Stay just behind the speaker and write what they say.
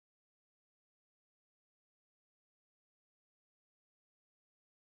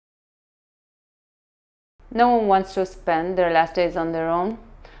No one wants to spend their last days on their own.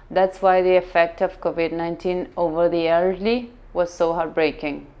 That's why the effect of COVID-19 over the elderly was so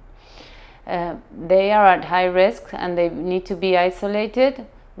heartbreaking. They are at high risk and they need to be isolated,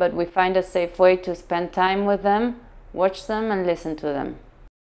 but we find a safe way to spend time with them, watch them, and listen to them.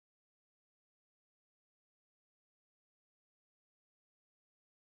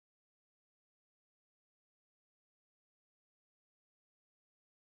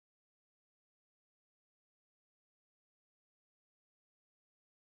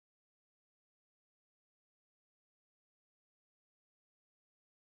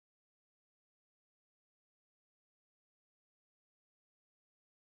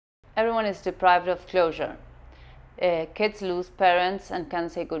 Everyone is deprived of closure. Kids lose parents and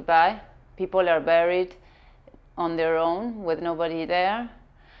can't say goodbye. People are buried on their own with nobody there.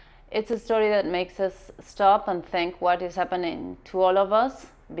 It's a story that makes us stop and think what is happening to all of us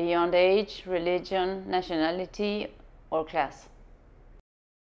beyond age, religion, nationality, or class.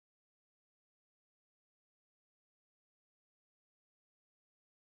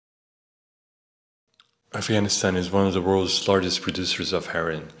 Afghanistan is one of the world's largest producers of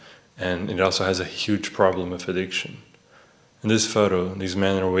heroin, and it also has a huge problem of addiction. In this photo, these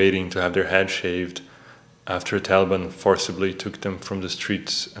men are waiting to have their heads shaved after Taliban forcibly took them from the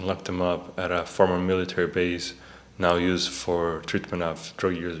streets and locked them up at a former military base now used for treatment of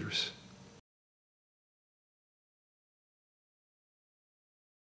drug users.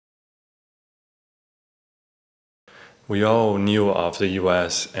 We all knew of the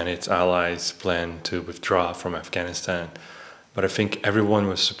US and its allies' plan to withdraw from Afghanistan, but I think everyone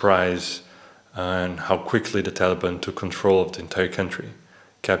was surprised on how quickly the Taliban took control of the entire country,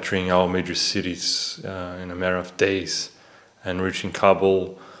 capturing all major cities in a matter of days and reaching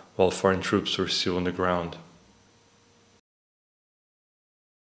Kabul while foreign troops were still on the ground.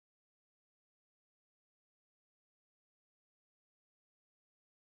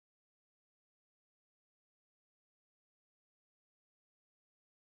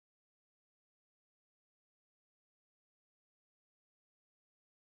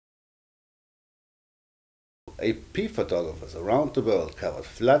 AP photographers around the world covered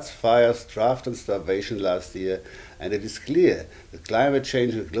floods, fires, drought and starvation last year, and it is clear that climate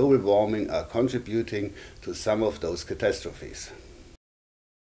change and global warming are contributing to some of those catastrophes.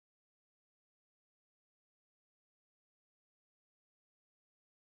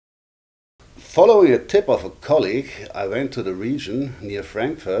 Following a tip of a colleague, I went to the region near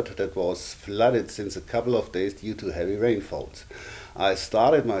Frankfurt that was flooded since a couple of days due to heavy rainfalls. I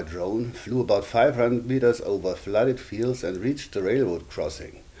started my drone, flew about 500 meters over flooded fields and reached the railroad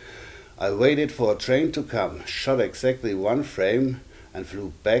crossing. I waited for a train to come, shot exactly one frame and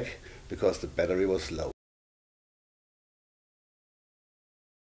flew back because the battery was low.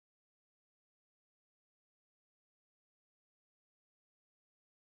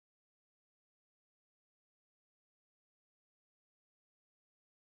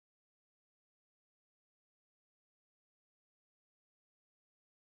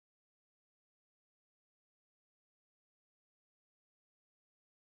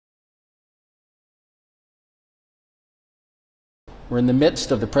 We're in the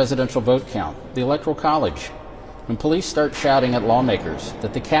midst of the presidential vote count, the Electoral College, when police start shouting at lawmakers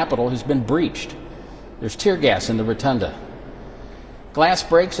that the Capitol has been breached. There's tear gas in the rotunda. Glass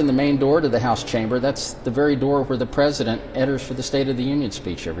breaks in the main door to the House chamber. That's the very door where the president enters for the State of the Union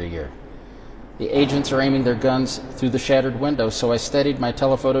speech every year. The agents are aiming their guns through the shattered window, so I steadied my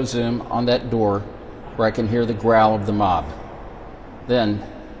telephoto zoom on that door where I can hear the growl of the mob. Then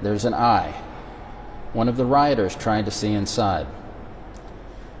there's an eye, one of the rioters trying to see inside.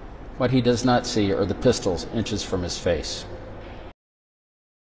 What he does not see are the pistols inches from his face.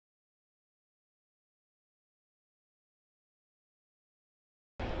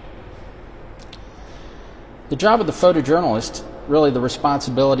 The job of the photojournalist, really the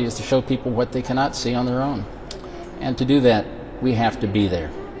responsibility, is to show people what they cannot see on their own. And to do that, we have to be there.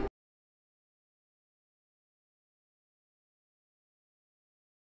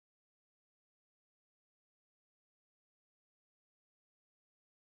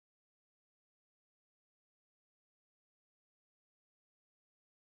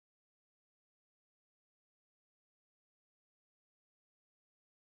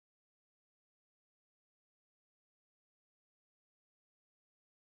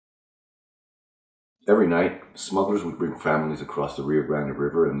 Every night, smugglers would bring families across the Rio Grande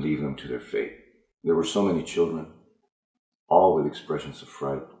River and leave them to their fate. There were so many children, all with expressions of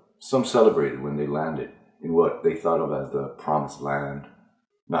fright. Some celebrated when they landed in what they thought of as the promised land,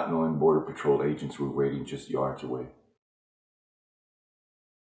 not knowing Border Patrol agents were waiting just yards away.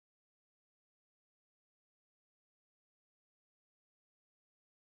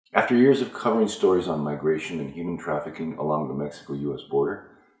 After years of covering stories on migration and human trafficking along the Mexico-US border,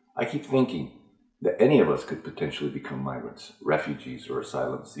 I keep thinking that any of us could potentially become migrants, refugees, or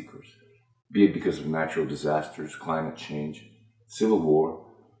asylum seekers, be it because of natural disasters, climate change, civil war,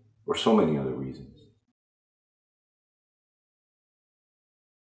 or so many other reasons.